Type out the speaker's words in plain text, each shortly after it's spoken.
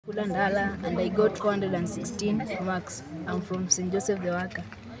Kulandala, and I got 416 marks. I'm from St. Joseph the Worker.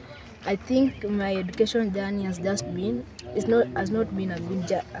 I think my education journey has been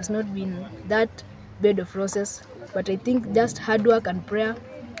that bed of roses, but I think just hard work and prayer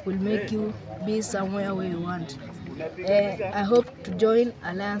will make you be somewhere where you want. I hope to join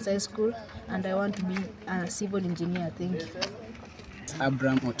Alliance High School, and I want to be a civil engineer. Thank you.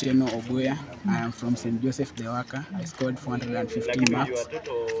 Abraham Otieno Obuya. I am from St. Joseph the Worker. I scored 415 marks.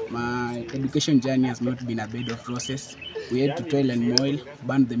 My education journey has not been a bed of roses. We had to toil and moil,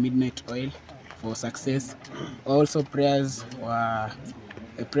 burn the midnight oil for success. Also prayers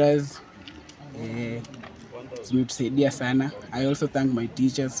zimetusaidia sana. I also thank my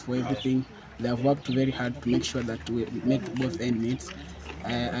teachers for everything. They have worked very hard to make sure that we make both ends meet.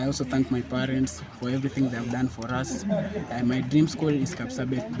 I also thank my parents for everything they have done for us. My dream school is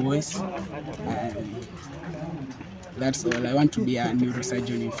Kapsabet Boys. That's all. I want to be a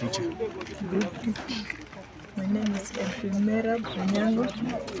neurosurgeon in future. My name is Elfimera Bunyango,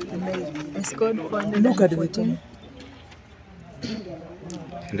 and I scored 414.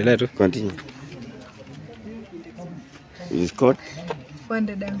 Continue. You scored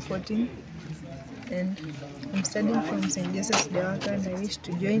 414, and I'm studying from St. Joseph's the Worker, and I wish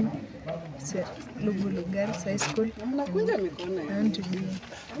to join Lugulu Girls High School. I want to be a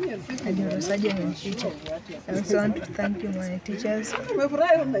neurosurgeon in future. I also want to thank you, my teachers, my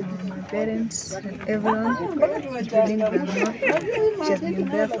parents, and everyone, including Grandma. She has been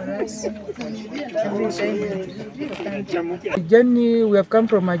there for us every time. Thank you. The journey, we have come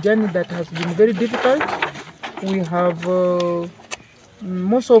from a journey that has been very difficult. We have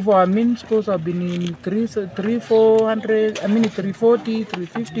most of our main schools have been in 340,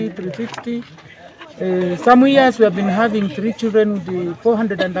 350, 360. Some years we have been having 3 children with the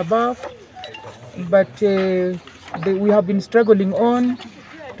 400 and above, but we have been struggling on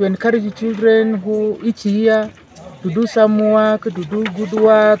to encourage children who each year to do some work, to do good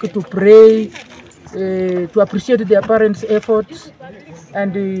work, to pray, to appreciate their parents' efforts,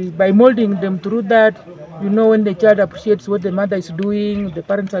 and by molding them through that, you know, when the child appreciates what the mother is doing, the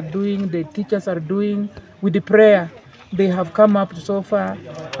parents are doing, the teachers are doing, with the prayer, they have come up so far,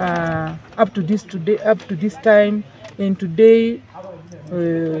 up to this time. And today,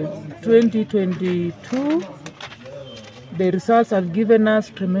 2022, the results have given us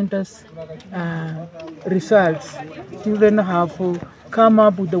tremendous results. Children have come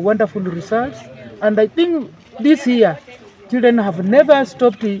up with the wonderful results, and I think this year, children have never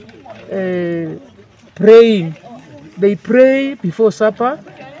stopped praying. They pray before supper,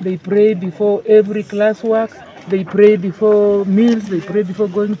 they pray before every classwork, they pray before meals, they pray before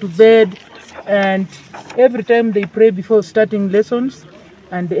going to bed, and every time they pray before starting lessons,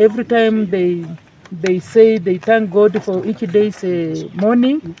 and every time they say they thank God for each day's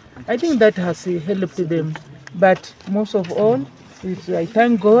morning. I think that has helped them. But most of all, I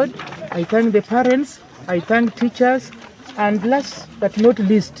thank God, I thank the parents, I thank teachers, and last but not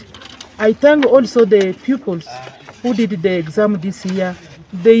least, I thank also the pupils who did the exam this year.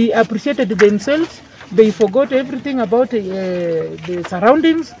 They appreciated themselves, they forgot everything about the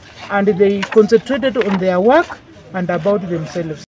surroundings, and they concentrated on their work and about themselves.